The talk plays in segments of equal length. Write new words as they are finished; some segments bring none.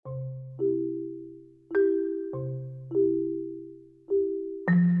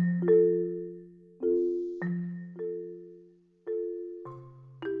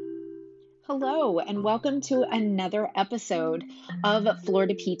Hello, and welcome to another episode of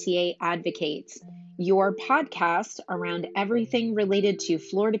Florida PTA Advocates, your podcast around everything related to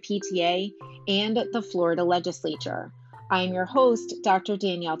Florida PTA and the Florida Legislature. I'm your host, Dr.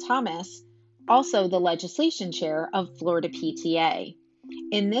 Danielle Thomas, also the Legislation Chair of Florida PTA.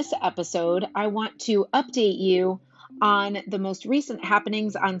 In this episode, I want to update you on the most recent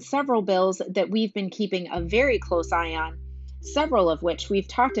happenings on several bills that we've been keeping a very close eye on, several of which we've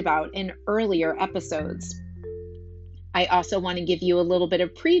talked about in earlier episodes. I also want to give you a little bit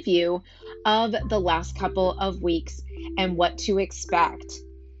of preview of the last couple of weeks and what to expect.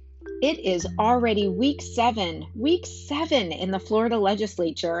 It is already week seven in the Florida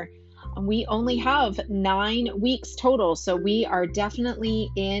Legislature. We only have 9 weeks total, so we are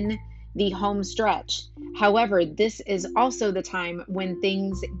definitely in the home stretch. However, this is also the time when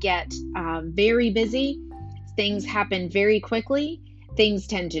things get very busy. Things happen very quickly. Things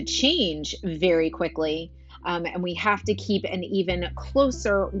tend to change very quickly. And we have to keep an even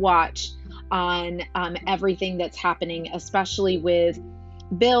closer watch on everything that's happening, especially with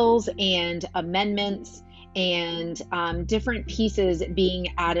bills and amendments and different pieces being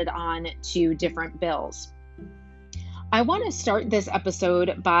added on to different bills. I want to start this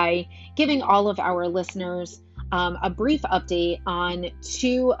episode by giving all of our listeners a brief update on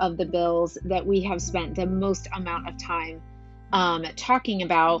 2 of the bills that we have spent the most amount of time talking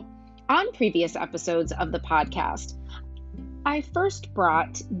about on previous episodes of the podcast. I first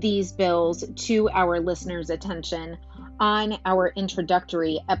brought these bills to our listeners' attention on our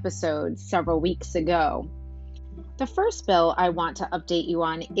introductory episode several weeks ago. The first bill I want to update you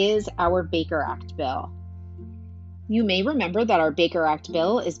on is our Baker Act bill. You may remember that our Baker Act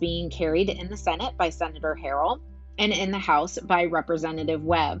bill is being carried in the Senate by Senator Harrell and in the House by Representative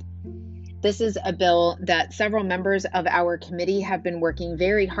Webb. This is a bill that several members of our committee have been working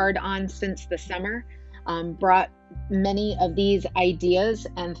very hard on since the summer, brought many of these ideas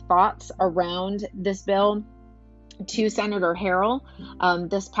and thoughts around this bill to Senator Harrell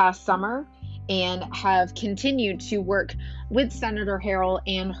this past summer, and have continued to work with Senator Harrell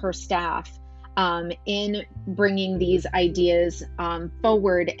and her staff in bringing these ideas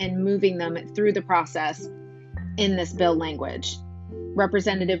forward and moving them through the process in this bill language.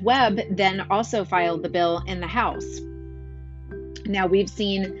 Representative Webb then also filed the bill in the House. Now we've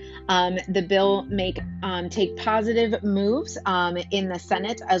seen the bill take positive moves in the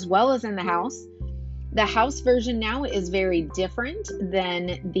Senate as well as in the House. The House version now is very different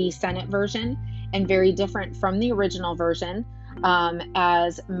than the Senate version and very different from the original version,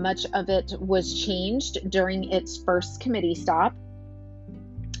 as much of it was changed during its first committee stop.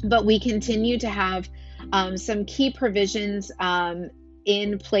 But we continue to have some key provisions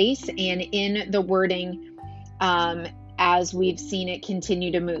in place and in the wording as we've seen it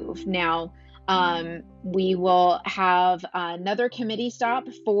continue to move. Now, we will have another committee stop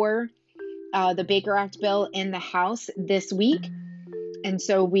for the Baker Act bill in the House this week. And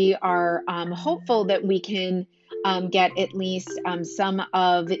so we are hopeful that we can get at least some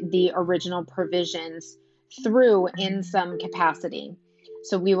of the original provisions through in some capacity.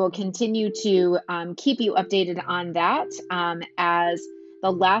 So we will continue to keep you updated on that as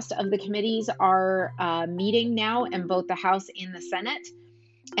the last of the committees are meeting now in both the House and the Senate,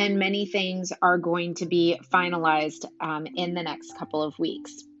 and many things are going to be finalized in the next couple of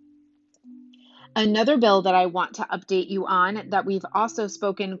weeks. Another bill that I want to update you on that we've also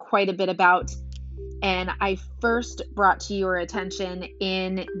spoken quite a bit about, and I first brought to your attention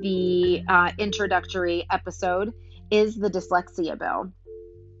in the introductory episode, is the dyslexia bill.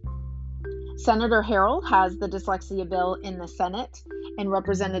 Senator Harrell has the dyslexia bill in the Senate, and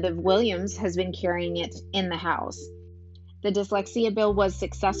Representative Williams has been carrying it in the House. The dyslexia bill was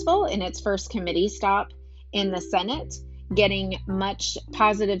successful in its first committee stop in the Senate, getting much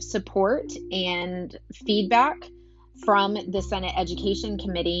positive support and feedback from the Senate Education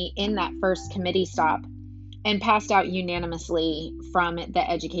Committee in that first committee stop, and passed out unanimously from the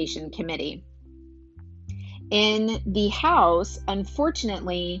Education Committee. In the House,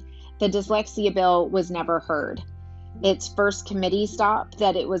 unfortunately, the dyslexia bill was never heard. Its first committee stop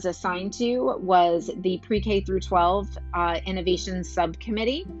that it was assigned to was the Pre-K through 12 Innovation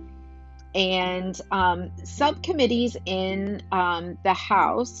Subcommittee. And subcommittees in the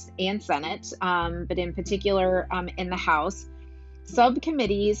House and Senate, but in particular in the House,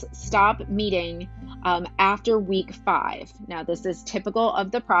 subcommittees stop meeting after week 5. Now, this is typical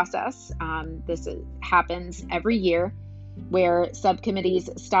of the process. This happens every year where subcommittees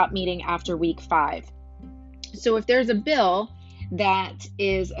stop meeting after week 5. So if there's a bill that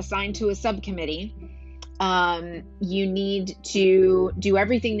is assigned to a subcommittee, You need to do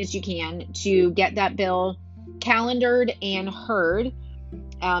everything that you can to get that bill calendared and heard,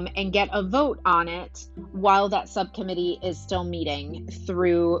 and get a vote on it while that subcommittee is still meeting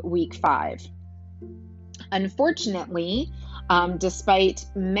through week 5. Unfortunately, despite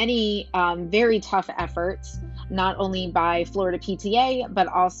many very tough efforts, not only by Florida PTA, but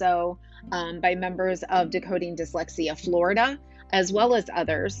also by members of Decoding Dyslexia Florida, as well as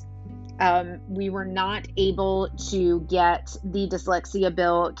others, we were not able to get the dyslexia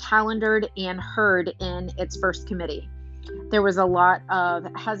bill calendared and heard in its first committee. There was a lot of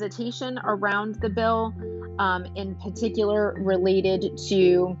hesitation around the bill, in particular related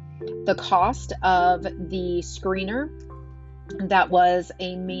to the cost of the screener. That was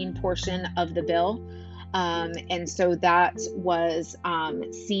a main portion of the bill. And so that was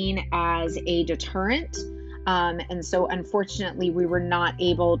seen as a deterrent. And so unfortunately, we were not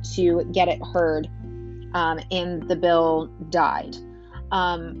able to get it heard, and the bill died.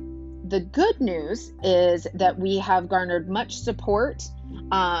 The good news is that we have garnered much support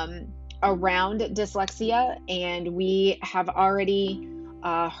around dyslexia, and we have already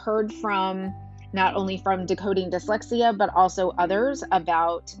heard from not only from Decoding Dyslexia, but also others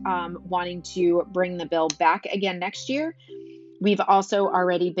about wanting to bring the bill back again next year. We've also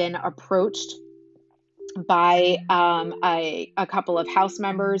already been approached by a couple of House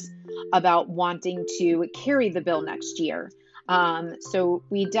members about wanting to carry the bill next year. So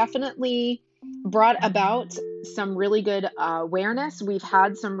we definitely brought about some really good awareness. We've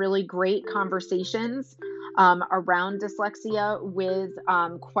had some really great conversations around dyslexia with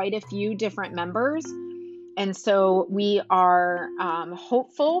quite a few different members. And so we are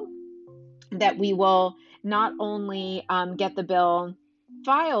hopeful that we will not only get the bill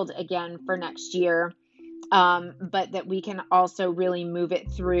filed again for next year, but that we can also really move it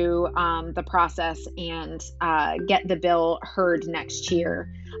through the process and get the bill heard next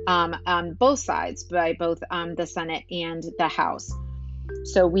year on both sides, by both the Senate and the House.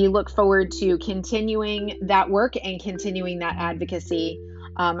 So we look forward to continuing that work and continuing that advocacy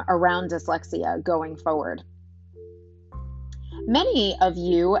around dyslexia going forward. Many of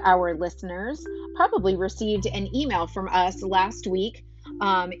you, our listeners, probably received an email from us last week.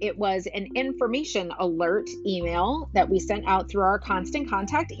 It was an information alert email that we sent out through our Constant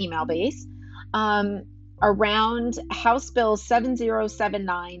Contact email base around House Bill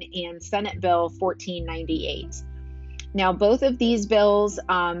 7079 and Senate Bill 1498. Now, both of these bills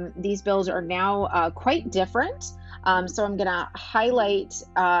are now quite different. So I'm going to highlight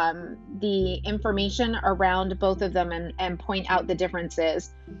the information around both of them and point out the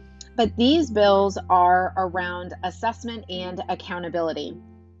differences. But these bills are around assessment and accountability.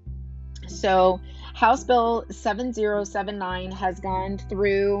 So House Bill 7079 has gone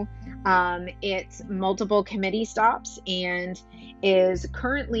through its multiple committee stops and is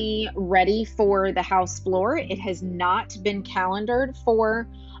currently ready for the House floor. It has not been calendared for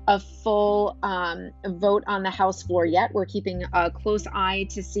a full vote on the House floor yet. We're keeping a close eye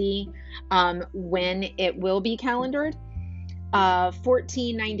to see when it will be calendared.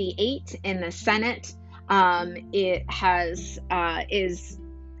 1498 in the Senate, it has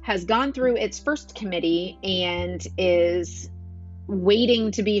gone through its first committee and is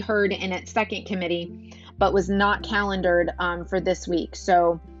waiting to be heard in its second committee, but was not calendared for this week.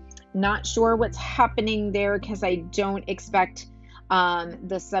 So not sure what's happening there, because I don't expect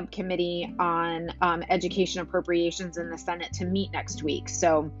the subcommittee on education appropriations in the Senate to meet next week.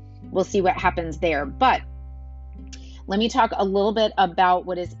 So we'll see what happens there. But let me talk a little bit about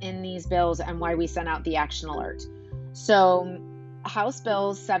what is in these bills and why we sent out the action alert. So House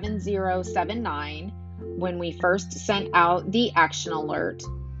Bill 7079, when we first sent out the action alert,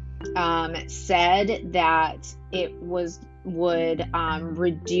 said that it would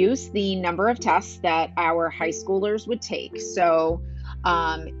reduce the number of tests that our high schoolers would take. So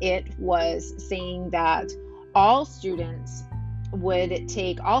it was saying that all high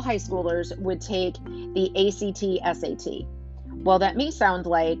schoolers would take the ACT, SAT. Well, that may sound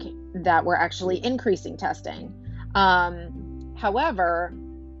like that we're actually increasing testing. However,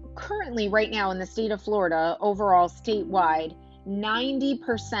 currently right now in the state of Florida, overall statewide,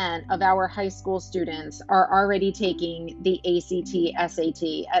 90% of our high school students are already taking the ACT,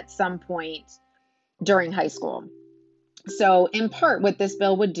 SAT at some point during high school. So in part, what this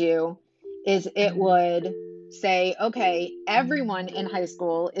bill would do is it would say, okay, everyone in high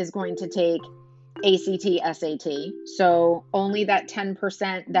school is going to take ACT, SAT. So only that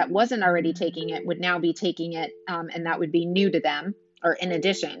 10% that wasn't already taking it would now be taking it, and that would be new to them, or in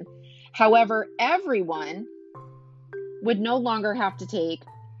addition. However, everyone would no longer have to take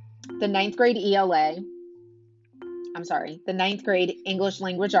the 9th grade ELA, the ninth grade English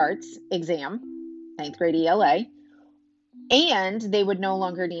Language Arts exam, ninth grade ELA, and they would no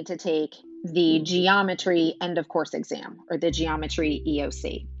longer need to take the geometry end of course exam or the geometry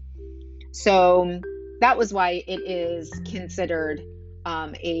EOC. So that was why it is considered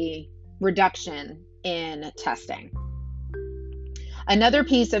a reduction in testing. Another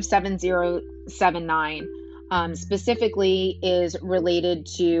piece of 7079 specifically is related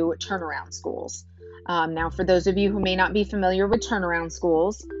to turnaround schools. Now, for those of you who may not be familiar with turnaround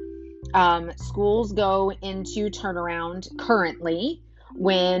schools, schools go into turnaround currently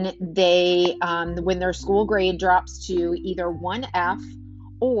when their school grade drops to either 1F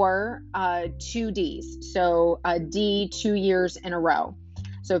or 2 Ds, so a D 2 years in a row.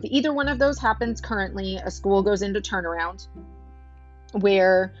 So if either one of those happens currently, a school goes into turnaround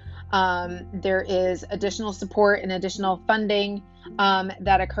where there is additional support and additional funding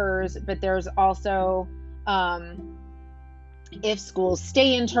that occurs, but there's also, if schools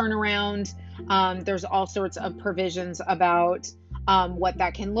stay in turnaround, there's all sorts of provisions about what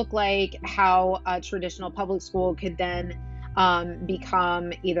that can look like, how a traditional public school could then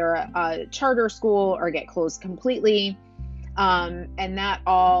become either a charter school or get closed completely. And that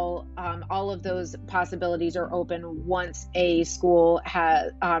all of those possibilities are open once a school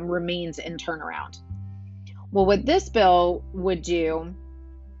remains in turnaround. Well, what this bill would do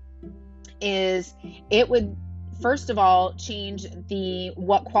is it would, first of all, change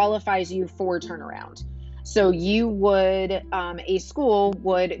what qualifies you for turnaround. So you would, a school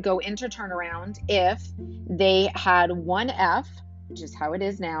would go into turnaround if they had 1F, which is how it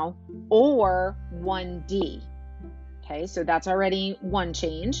is now, or 1D. Okay, so that's already one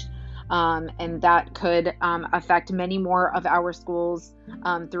change, and that could affect many more of our schools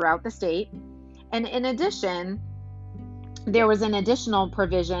throughout the state. And in addition, there was an additional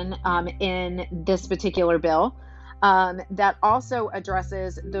provision in this particular bill that also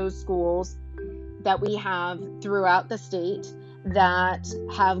addresses those schools that we have throughout the state that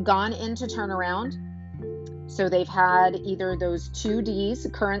have gone into turnaround. So they've had either those 2 Ds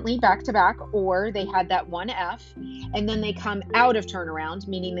currently back to back, or they had that 1F, and then they come out of turnaround,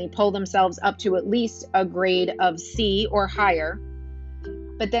 meaning they pull themselves up to at least a grade of C or higher.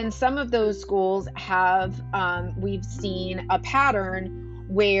 But then some of those schools have, we've seen a pattern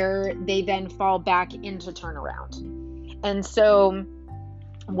where they then fall back into turnaround. And so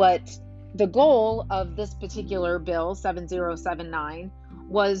what the goal of this particular bill, 7079,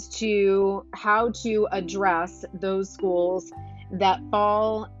 was how to address those schools that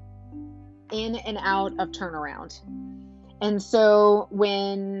fall in and out of turnaround. And so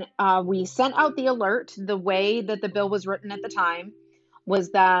when we sent out the alert, the way that the bill was written at the time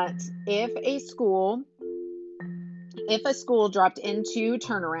was that if a school dropped into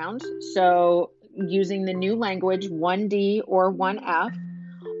turnaround, so using the new language 1D or 1F,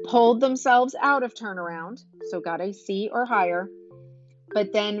 pulled themselves out of turnaround, so got a C or higher,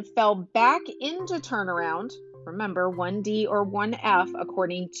 but then fell back into turnaround, remember 1D or 1F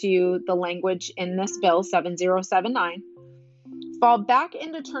according to the language in this bill 7079, fall back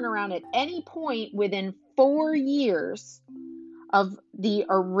into turnaround at any point within 4 years of the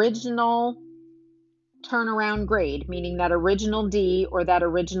original turnaround grade, meaning that original D or that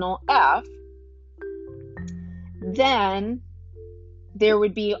original F, then there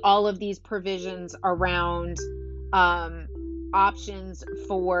would be all of these provisions around options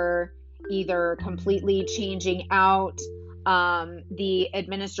for either completely changing out the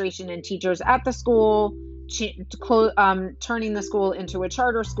administration and teachers at the school, turning the school into a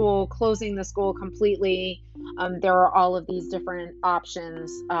charter school, closing the school completely. There are all of these different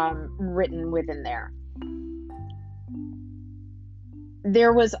options written within there.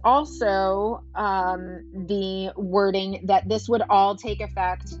 There was also the wording that this would all take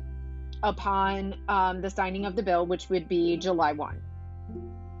effect upon the signing of the bill, which would be July 1.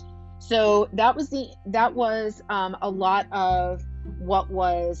 So that was a lot of what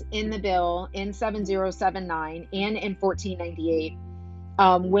was in the bill in 7079 and in 1498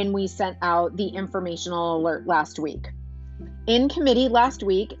 when we sent out the informational alert last week. In committee last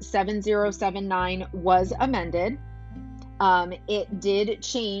week, 7079 was amended. It did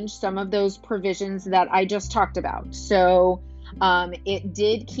change some of those provisions that I just talked about. So it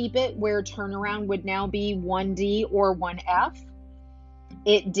did keep it where turnaround would now be 1D or 1F.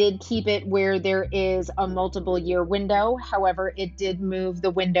 It did keep it where there is a multiple year window. However, it did move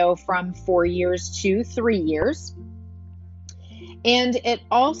the window from 4 years to 3 years. And they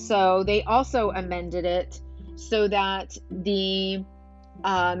also amended it so that the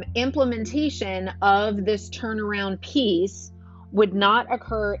implementation of this turnaround piece would not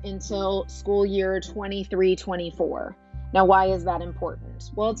occur until school year 23-24. Now, why is that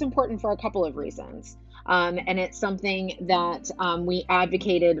important? Well, it's important for a couple of reasons. And it's something that we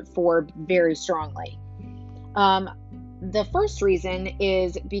advocated for very strongly. The first reason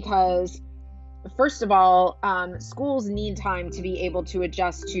is because, first of all, schools need time to be able to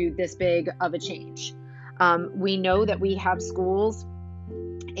adjust to this big of a change. We know that we have schools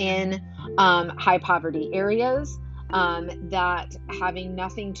in high poverty areas that having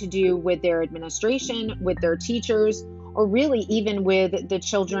nothing to do with their administration, with their teachers, or really even with the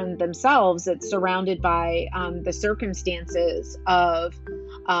children themselves. It's surrounded by the circumstances of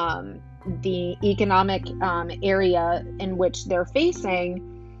the economic area in which they're facing.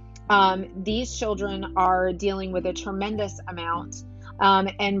 These children are dealing with a tremendous amount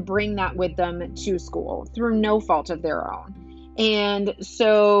and bring that with them to school through no fault of their own. And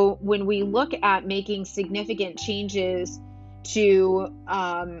so when we look at making significant changes to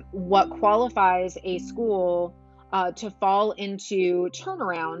what qualifies a school to fall into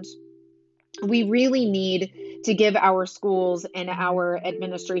turnaround, we really need to give our schools and our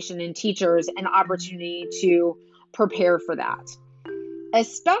administration and teachers an opportunity to prepare for that.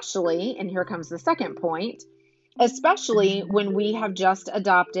 Especially, and here comes the second point, especially when we have just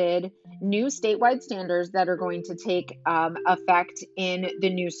adopted new statewide standards that are going to take effect in the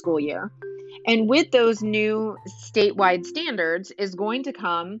new school year. And with those new statewide standards is going to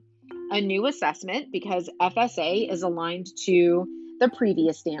come a new assessment, because FSA is aligned to the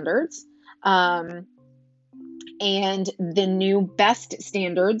previous standards. And the new BEST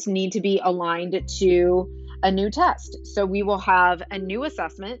standards need to be aligned to a new test. So we will have a new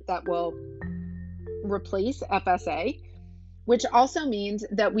assessment that will replace FSA, which also means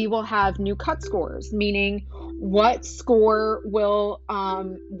that we will have new cut scores, meaning what score will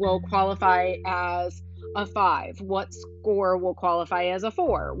qualify as a 5, what score will qualify as a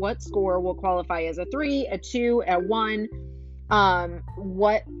 4, what score will qualify as a 3, a 2, a 1,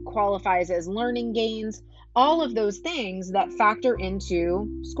 what qualifies as learning gains, all of those things that factor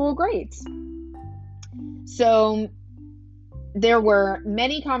into school grades. So there were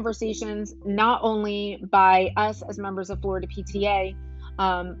many conversations, not only by us as members of Florida PTA,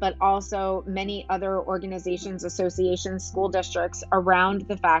 but also many other organizations, associations, school districts, around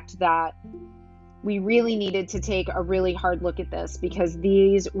the fact that we really needed to take a really hard look at this, because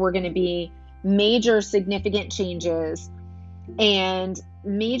these were going to be major significant changes, and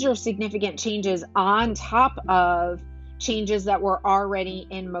major significant changes on top of changes that were already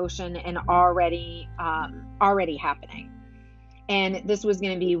in motion and already happening. And this was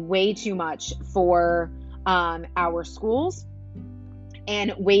going to be way too much for our schools,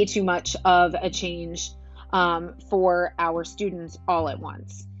 and way too much of a change for our students all at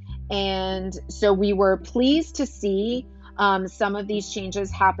once. And so we were pleased to see some of these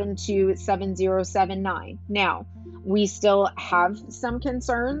changes happen to 7079. Now, we still have some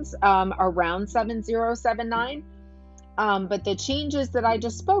concerns around 7079, but the changes that I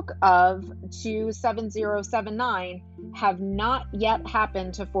just spoke of to 7079 have not yet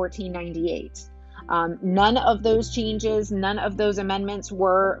happened to 1498. None of those changes, none of those amendments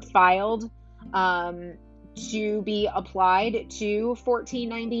were filed to be applied to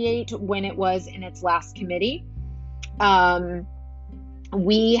 1498 when it was in its last committee.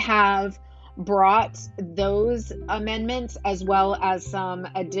 We have brought those amendments, as well as some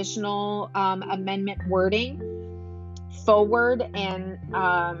additional amendment wording, forward and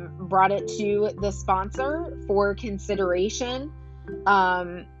brought it to the sponsor for consideration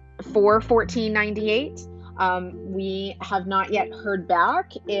for 1498. We have not yet heard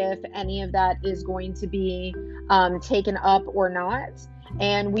back if any of that is going to be taken up or not,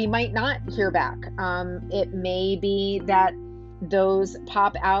 and we might not hear back. It may be that those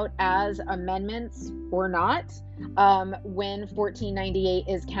pop out as amendments or not when 1498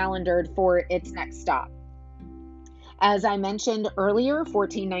 is calendared for its next stop. As I mentioned earlier,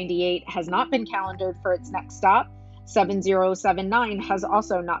 1498 has not been calendared for its next stop. 7079 has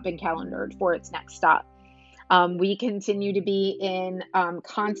also not been calendared for its next stop. We continue to be in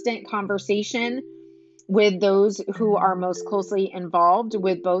constant conversation with those who are most closely involved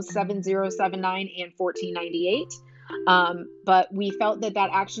with both 7079 and 1498. But we felt that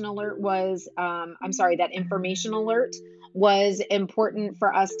action alert was, that information alert was important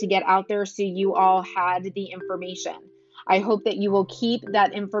for us to get out there so you all had the information. I hope that you will keep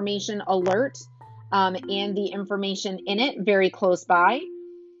that information alert and the information in it very close by.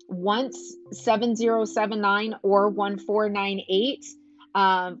 Once 7079 or 1498,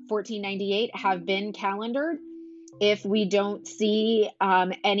 1498 have been calendared, If we don't see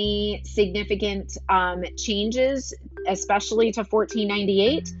any significant changes, especially to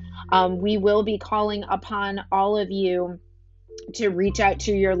 1498, we will be calling upon all of you to reach out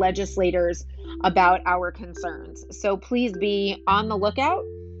to your legislators about our concerns. So please be on the lookout.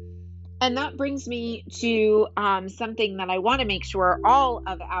 And that brings me to something that I want to make sure all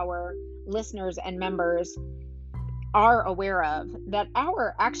of our listeners and members are aware of, that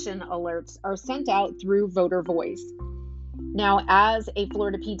our action alerts are sent out through Voter Voice. Now, as a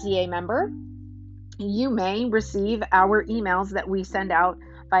Florida PTA member, you may receive our emails that we send out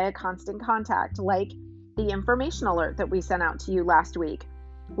via Constant Contact, like the information alert that we sent out to you last week,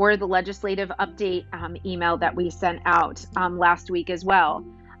 or the legislative update email that we sent out last week as well.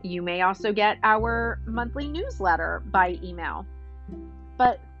 You may also get our monthly newsletter by email.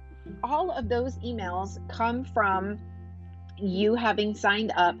 But all of those emails come from you having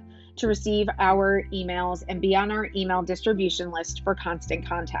signed up to receive our emails and be on our email distribution list for Constant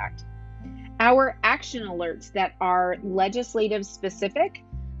Contact. Our action alerts that are legislative specific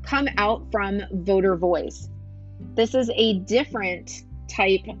come out from Voter Voice. This is a different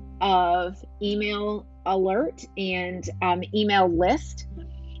type of email alert and email list,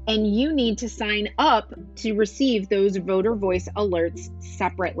 and you need to sign up to receive those Voter Voice alerts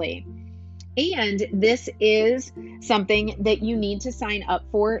separately. And this is something that you need to sign up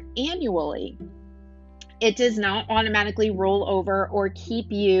for annually. It does not automatically roll over or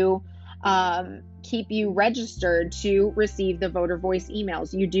keep you registered to receive the Voter Voice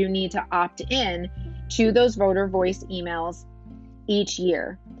emails. You do need to opt in to those Voter Voice emails each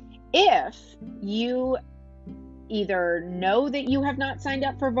year. If you either know that you have not signed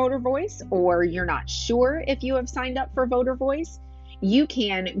up for Voter Voice, or you're not sure if you have signed up for Voter Voice, you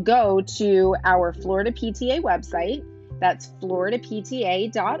can go to our Florida PTA website. That's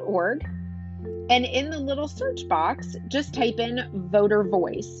floridapta.org. And in the little search box, just type in Voter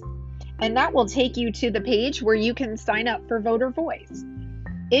Voice. And that will take you to the page where you can sign up for Voter Voice.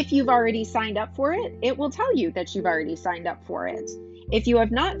 If you've already signed up for it, it will tell you that you've already signed up for it. If you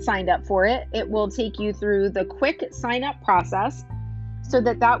have not signed up for it, it will take you through the quick sign up process so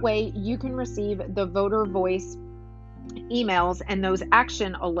that way you can receive the Voter Voice emails and those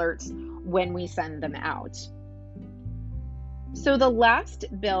action alerts when we send them out. So the last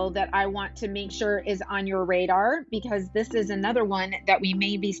bill that I want to make sure is on your radar, because this is another one that we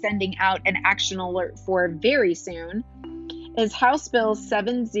may be sending out an action alert for very soon, is House Bill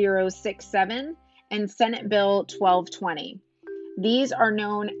 7067 and Senate Bill 1220. These are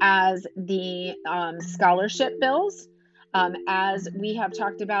known as the scholarship bills. As we have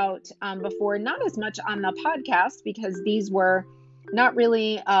talked about before, not as much on the podcast because these were not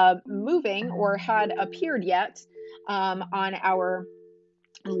really moving or had appeared yet on our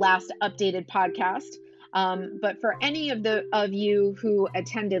last updated podcast. But for any of you who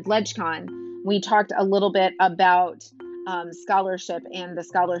attended LegCon, we talked a little bit about scholarship and the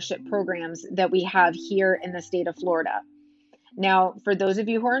scholarship programs that we have here in the state of Florida. Now, for those of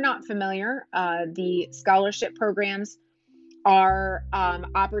you who are not familiar, the scholarship programs are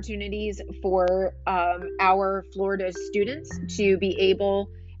opportunities for our Florida students to be able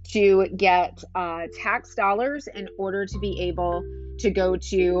to get tax dollars in order to be able to go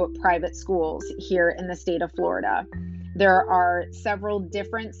to private schools here in the state of Florida. There are several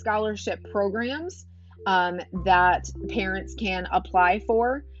different scholarship programs that parents can apply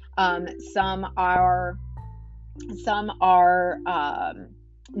for. Some are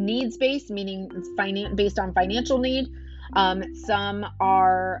needs-based, meaning based on financial need. Some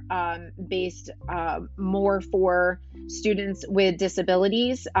are based more for students with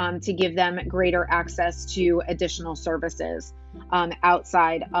disabilities to give them greater access to additional services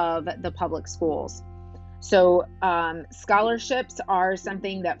outside of the public schools. So scholarships are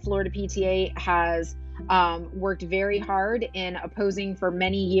something that Florida PTA has worked very hard in opposing for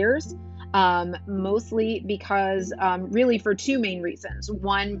many years. Mostly because really for two main reasons.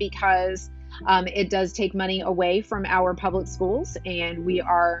 One, because it does take money away from our public schools, and we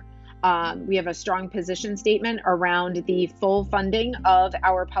have a strong position statement around the full funding of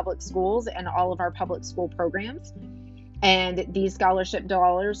our public schools and all of our public school programs. And these scholarship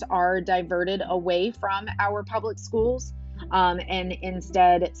dollars are diverted away from our public schools and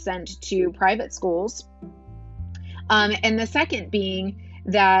instead sent to private schools. And the second being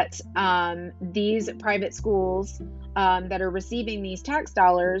that these private schools that are receiving these tax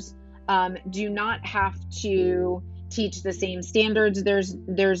dollars do not have to teach the same standards.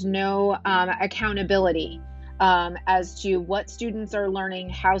 There's no accountability as to what students are learning,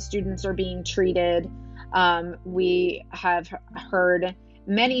 how students are being treated. We have heard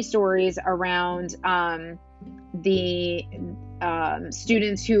many stories around the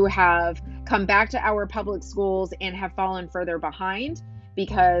students who have come back to our public schools and have fallen further behind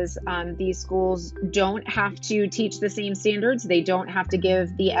because these schools don't have to teach the same standards. They don't have to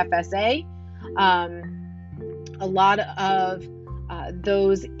give the FSA. A lot of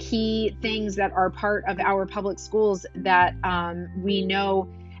those key things that are part of our public schools that we know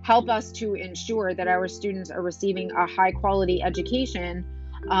help us to ensure that our students are receiving a high quality education,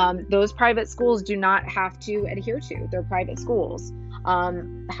 those private schools do not have to adhere to. They're private schools.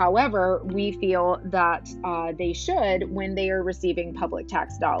 However, we feel that they should when they are receiving public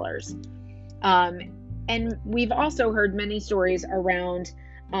tax dollars. And we've also heard many stories around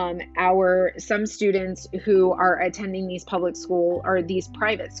some students who are attending these public school or these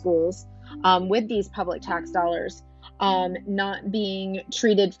private schools with these public tax dollars not being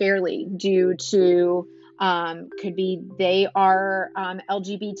treated fairly due to could be they are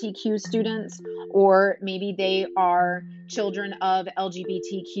LGBTQ students, or maybe they are children of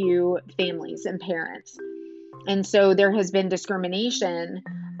LGBTQ families and parents. And so there has been discrimination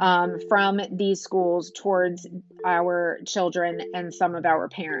from these schools towards our children and some of our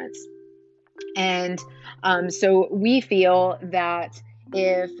parents. And so we feel that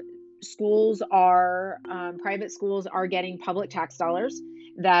if private schools are getting public tax dollars,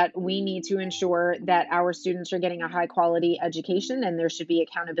 that we need to ensure that our students are getting a high quality education, and there should be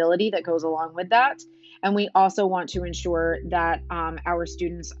accountability that goes along with that. And we also want to ensure that our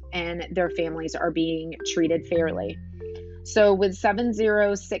students and their families are being treated fairly. So with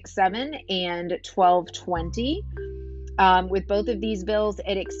 7067 and 1220, with both of these bills,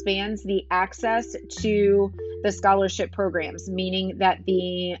 it expands the access to the scholarship programs, meaning that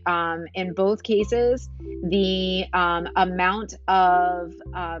in both cases, the amount of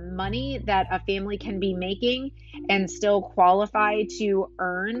money that a family can be making and still qualify to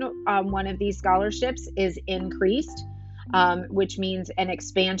earn one of these scholarships is increased, which means an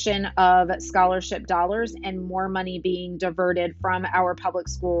expansion of scholarship dollars and more money being diverted from our public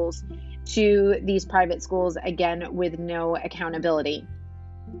schools to these private schools, again, with no accountability.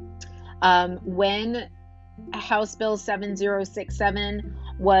 When House Bill 7067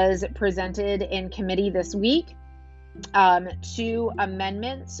 was presented in committee this week, 2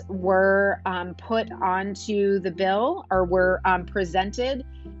 amendments were put onto the bill, or were presented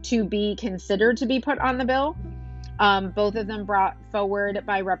to be considered to be put on the bill. Both of them brought forward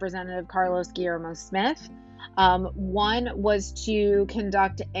by Representative Carlos Guillermo Smith. One was to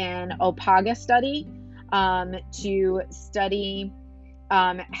conduct an OPAGA study to study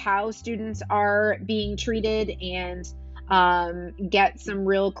how students are being treated and get some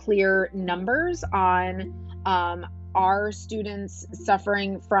real clear numbers on are students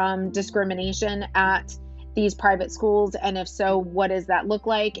suffering from discrimination at these private schools, and if so, what does that look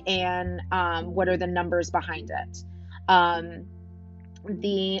like, and what are the numbers behind it.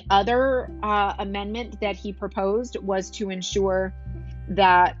 The other amendment that he proposed was to ensure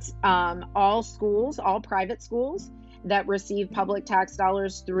that all private schools that receive public tax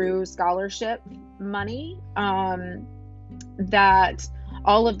dollars through scholarship money, that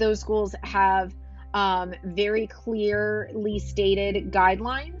all of those schools have very clearly stated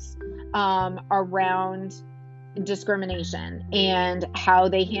guidelines around discrimination and how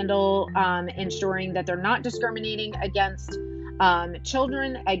they handle ensuring that they're not discriminating against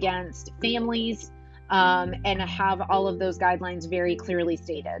children, against families, and have all of those guidelines very clearly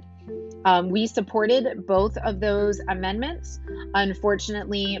stated. We supported both of those amendments.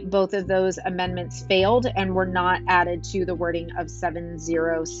 Unfortunately, both of those amendments failed and were not added to the wording of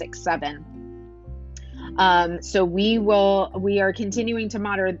 7067. So we are continuing to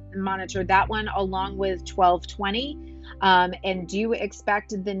monitor that one along with 1220, and do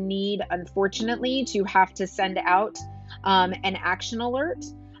expect the need, unfortunately, to have to send out an action alert.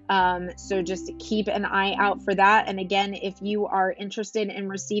 So just keep an eye out for that. And again, if you are interested in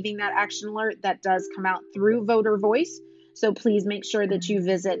receiving that action alert, that does come out through Voter Voice. So please make sure that you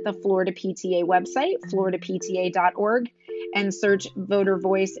visit the Florida PTA website, floridapta.org, and search Voter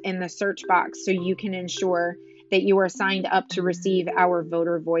Voice in the search box so you can ensure that you are signed up to receive our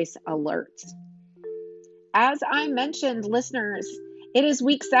Voter Voice alerts. As I mentioned, listeners, it is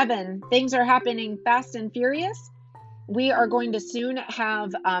week 7. Things are happening fast and furious. We are going to soon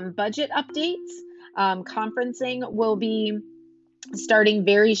have budget updates. Conferencing will be starting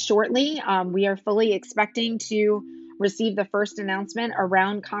very shortly. We are fully expecting to receive the first announcement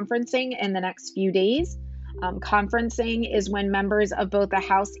around conferencing in the next few days. Conferencing is when members of both the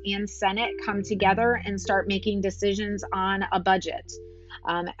House and Senate come together and start making decisions on a budget.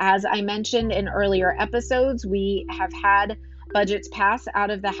 As I mentioned in earlier episodes, we have had budgets pass out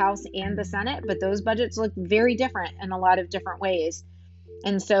of the House and the Senate, but those budgets look very different in a lot of different ways.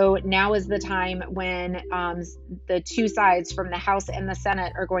 And so now is the time when the two sides from the House and the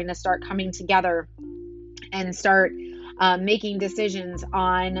Senate are going to start coming together and start making decisions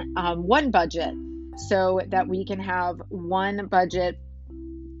on one budget, so that we can have one budget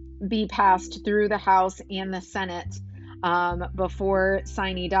be passed through the House and the Senate before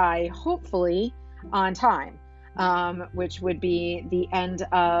sine die, hopefully on time, which would be the end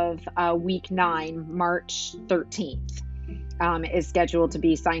of week 9, March 13th. Is scheduled to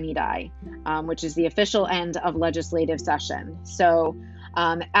be sine die, which is the official end of legislative session. So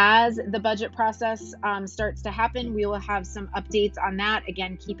as the budget process starts to happen, we will have some updates on that.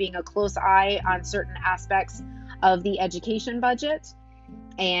 Again, keeping a close eye on certain aspects of the education budget.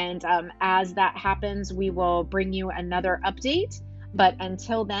 And as that happens, we will bring you another update. But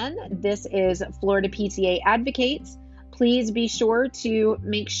until then, this is Florida PTA Advocates. Please be sure to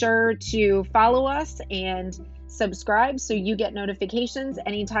make sure to follow us and subscribe so you get notifications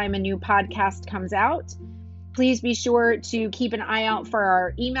anytime a new podcast comes out. Please be sure to keep an eye out for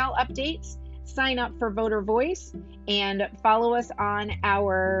our email updates, sign up for Voter Voice, and follow us on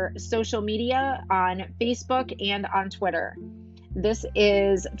our social media on Facebook and on Twitter. This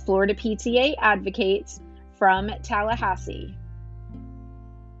is Florida PTA Advocates from Tallahassee.